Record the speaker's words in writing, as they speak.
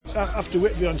after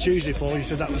Whitby on Tuesday, Paul, you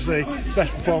said that was the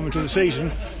best performance of the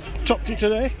season. Topped it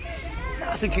today?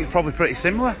 I think it's probably pretty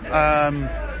similar.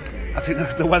 I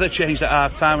think the weather changed at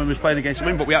half time when we was playing against the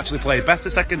wind, but we actually played better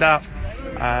second half.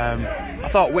 I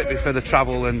thought Whitby, for the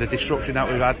travel and the disruption that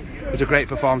we've had, was a great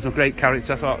performance, a great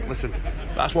character. I thought, listen,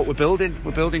 that's what we're building.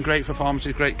 We're building great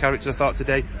performances, great character. I thought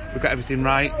today we've got everything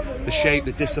right. The shape,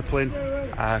 the discipline,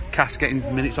 Cass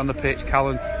getting minutes on the pitch,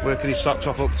 Callan working his socks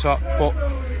off up top. But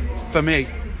for me,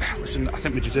 listen, I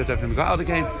think we deserved everything we got out of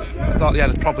the game. I thought,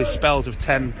 there's probably spells of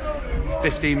 10,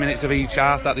 15 minutes of each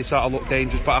half that they sort of looked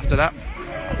dangerous, but after that,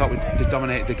 I thought they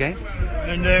dominated the game.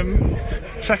 And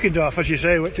second half, as you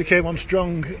say, Whitby came on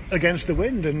strong against the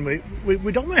wind, and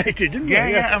we dominated, didn't we?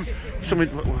 Yeah. So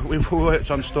we worked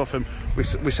on stuff, and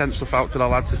we sent stuff out to the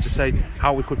lads to say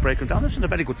how we could break them down. This is a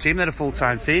very good team. They're a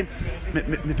full-time team. My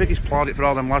biggest plaudit for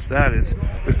all them lads there is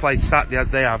we've played Saturday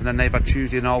as they have, and then they've had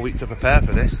Tuesday and all week to prepare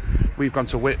for this. We've gone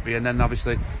to Whitby, and then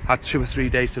obviously had 2 or 3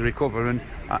 days to recover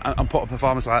and put a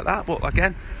performance like that. But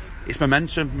again, it's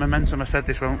momentum. I said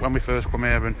this when we first come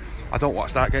here, and I don't want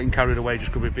to start getting carried away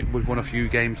just because we've won a few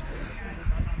games.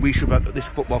 This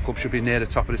football club should be near the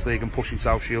top of this league and pushing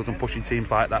South Shields and pushing teams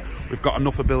like that. We've got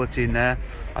enough ability in there.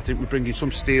 I think we're bringing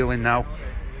some steel in now,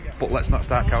 but let's not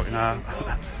start counting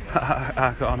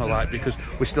our corner light, because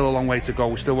we're still a long way to go.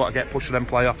 We still want to get pushed for them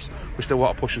playoffs. We still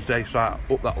want to push and stay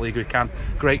up that league we can.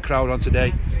 Great crowd on today.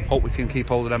 Hope we can keep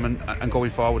hold of them and going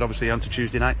forward, obviously, onto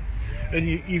Tuesday night. And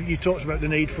you talked about the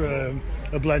need for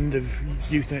a blend of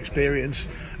youth and experience.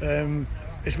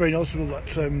 It's very noticeable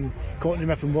that Courtney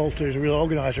Mepham-Walter is a real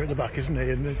organiser at the back, isn't he?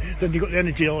 And then you've got the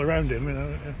energy all around him. You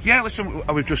know. Yeah, listen,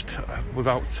 we've just,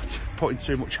 without putting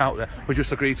too much out there, we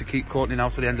just agreed to keep Courtney now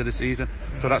to the end of the season.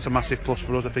 So that's a massive plus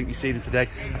for us. I think you've seen him today.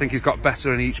 I think he's got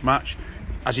better in each match.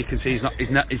 As you can see,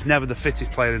 he's never the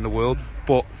fittest player in the world,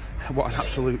 but what an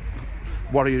absolute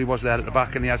warrior he was there at the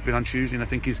back, and he has been on Tuesday, and I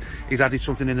think he's added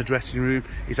something in the dressing room,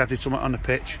 he's added something on the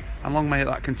pitch, and long may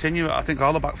that continue. I think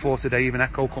all the back four today, even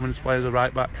Echo coming to play as a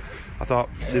right back, I thought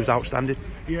he was outstanding.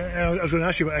 Yeah, I was going to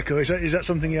ask you about Echo. Is that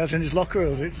something he has in his locker,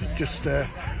 or is it just a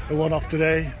one-off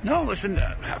today? No, listen,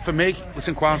 for me,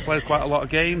 Quan's played quite a lot of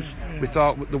games. We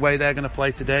thought the way they're going to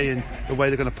play today and the way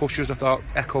they're going to push us, I thought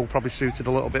Echo probably suited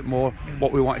a little bit more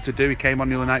what we wanted to do. He came on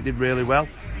the other night, did really well.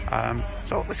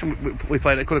 So listen, we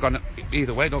played. It could have gone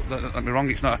either way. Don't get me wrong.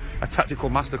 It's not a tactical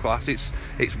masterclass. It's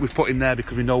we've put him there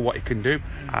because we know what he can do.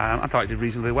 I thought he did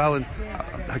reasonably well, and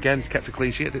again kept a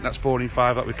clean sheet. I think that's 4 in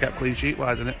 5 that we kept clean sheet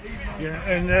wise, isn't it? Yeah.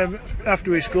 And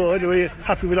after we scored, are we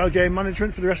happy with our game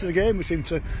management for the rest of the game? We seem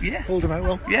to hold them out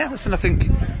well. Yeah. Listen, I think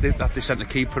they sent the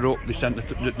keeper up. They sent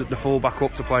the full back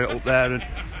up to play it up there, and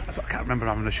I can't remember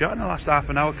having a shot in the last half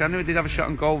an hour. Can we? Did have a shot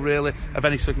on goal really of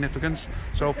any significance?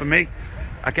 So for me,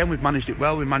 again, we've managed it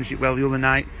well. We managed it well the other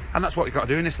night, and that's what you've got to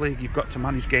do in this league. You've got to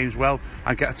manage games well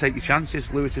and get to take your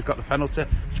chances. Lewis has got the penalty,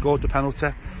 scored the penalty,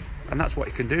 and that's what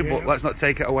he can do. Yeah. But let's not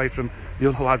take it away from the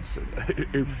other lads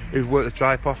who've worked the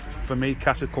tripe off. For me,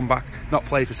 Cass had come back, not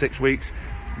played for 6 weeks,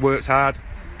 worked hard,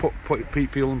 put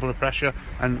people under pressure,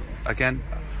 and again,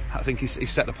 I think he's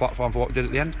set the platform for what we did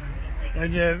at the end.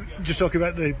 And just talking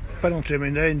about the penalty, I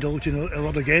mean, they indulged in a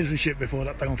lot of gamesmanship before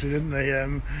that penalty, didn't they?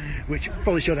 Which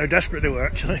probably showed how desperate they were,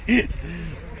 actually.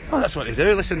 Well, that's what they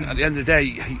do. Listen, at the end of the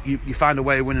day, you find a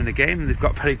way of winning a game, and they've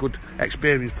got very good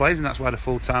experienced players, and that's why they're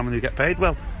full-time and they get paid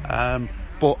well.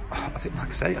 But I think, like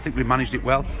I say, I think we managed it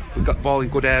well. We've got the ball in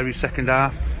good areas second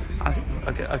half. I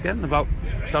think, again, about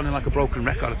sounding like a broken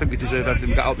record, I think we deserve everything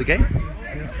we got out of the game.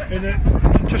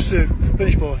 And just to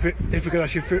finish, Paul, if we could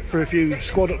ask you for a few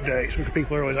squad updates, because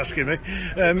people are always asking me.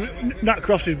 Nat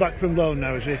Cross is back from loan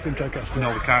now, is he, from Doncaster?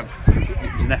 No, we can't.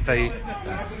 It's an FA.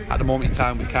 At the moment in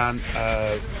time, we can't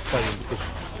play him because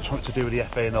it's something to do with the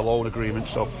FA and the loan agreement,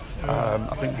 so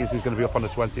I think he's going to be up on the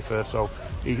 21st, so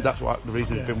that's what the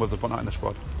reason he's been with us, but not in the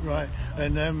squad. Right,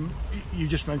 and you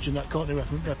just mentioned that Courtney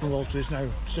Mepham-Walter is now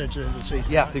staying to the end of the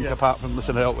season. Yeah, I think apart from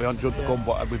listening, I hope we aren't Judd to come,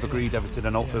 but we've agreed everything,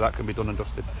 and hopefully that can be done and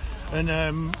dusted. And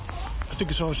I think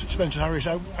I saw Spencer Harris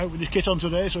out with his kit on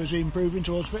today, so is he improving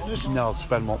towards fitness? No,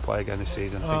 Spen won't play again this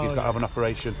season. I think he's got to have an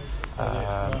operation,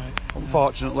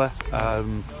 unfortunately.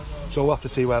 So we'll have to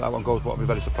see where that one goes, but I'll be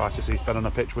very surprised to see Spen on the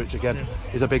pitch, which again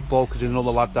is a big blow because he's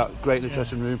another lad that great in the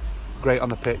dressing room, great on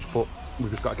the pitch, but we've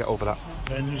just got to get over that.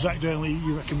 And Zach Durnley,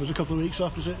 you reckon, was a couple of weeks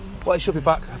off, is it? Well, he should be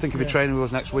back. I think he'll be training with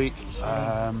us next week.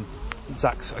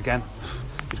 Zach's, again,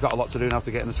 he's got a lot to do now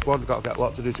to get in the squad. We've got a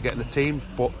lot to do to get in the team,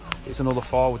 but it's another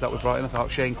forward that we brought in. I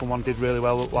thought Shane come on, did really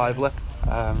well, looked lively.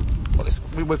 But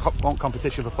we want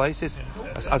competition for places.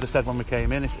 As I said when we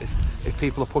came in, if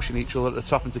people are pushing each other at the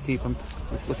top and to keep them,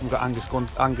 we've got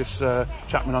Angus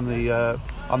Chapman on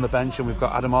the bench, and we've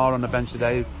got Adam Orr on the bench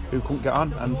today who couldn't get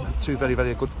on, and two very,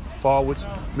 very good forwards,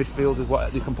 midfielders,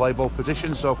 what they can play both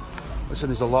positions. So listen,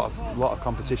 there's a lot of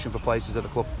competition for places at the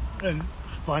club. And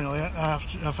finally, I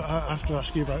have to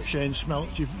ask you about Shane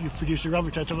Smelt. You've produced a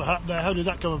rabbit out of a hat there. How did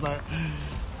that come about?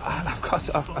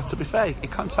 To be fair, he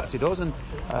contacted us, and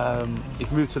he's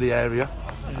moved to the area.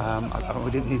 We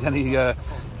didn't need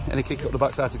any kick up the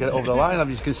backside to get it over the line. As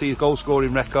you can see, his goal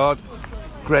scoring record,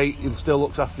 great. He still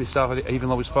looks after himself, even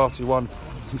though he's 41.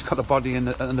 He's got the body and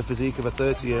the physique of a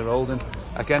 30-year-old, and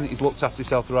again, he's looked after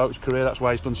himself throughout his career. That's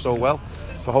why he's done so well.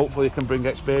 So hopefully he can bring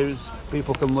experience.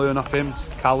 People can learn off him.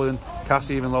 Callan, Cass,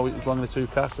 even though he's long in the two,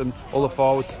 Cass, and other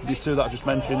forwards, the two that I just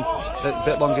mentioned, a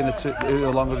bit longer in the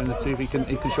tooth. He can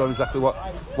show him exactly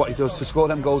what he does to score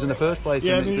them goals in the first place.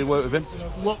 Yeah, and if we work with him.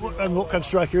 What kind of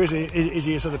striker is he? Is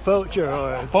he a sort of poacher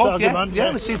or a both? target man?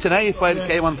 Yeah, we've seen today. He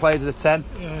came on, played as a 10.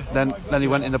 Yeah. Then he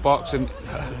went in the box, and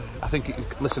I think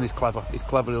he's clever. He's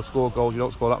clever. He'll score goals. You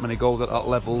don't score that many goals at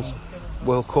levels,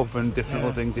 World Cup and different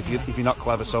other things if you're not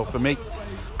clever. So for me,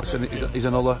 listen, he's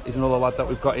another lad that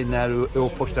we've got in there who'll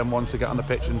push them ones to get on the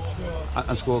pitch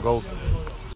and score goals.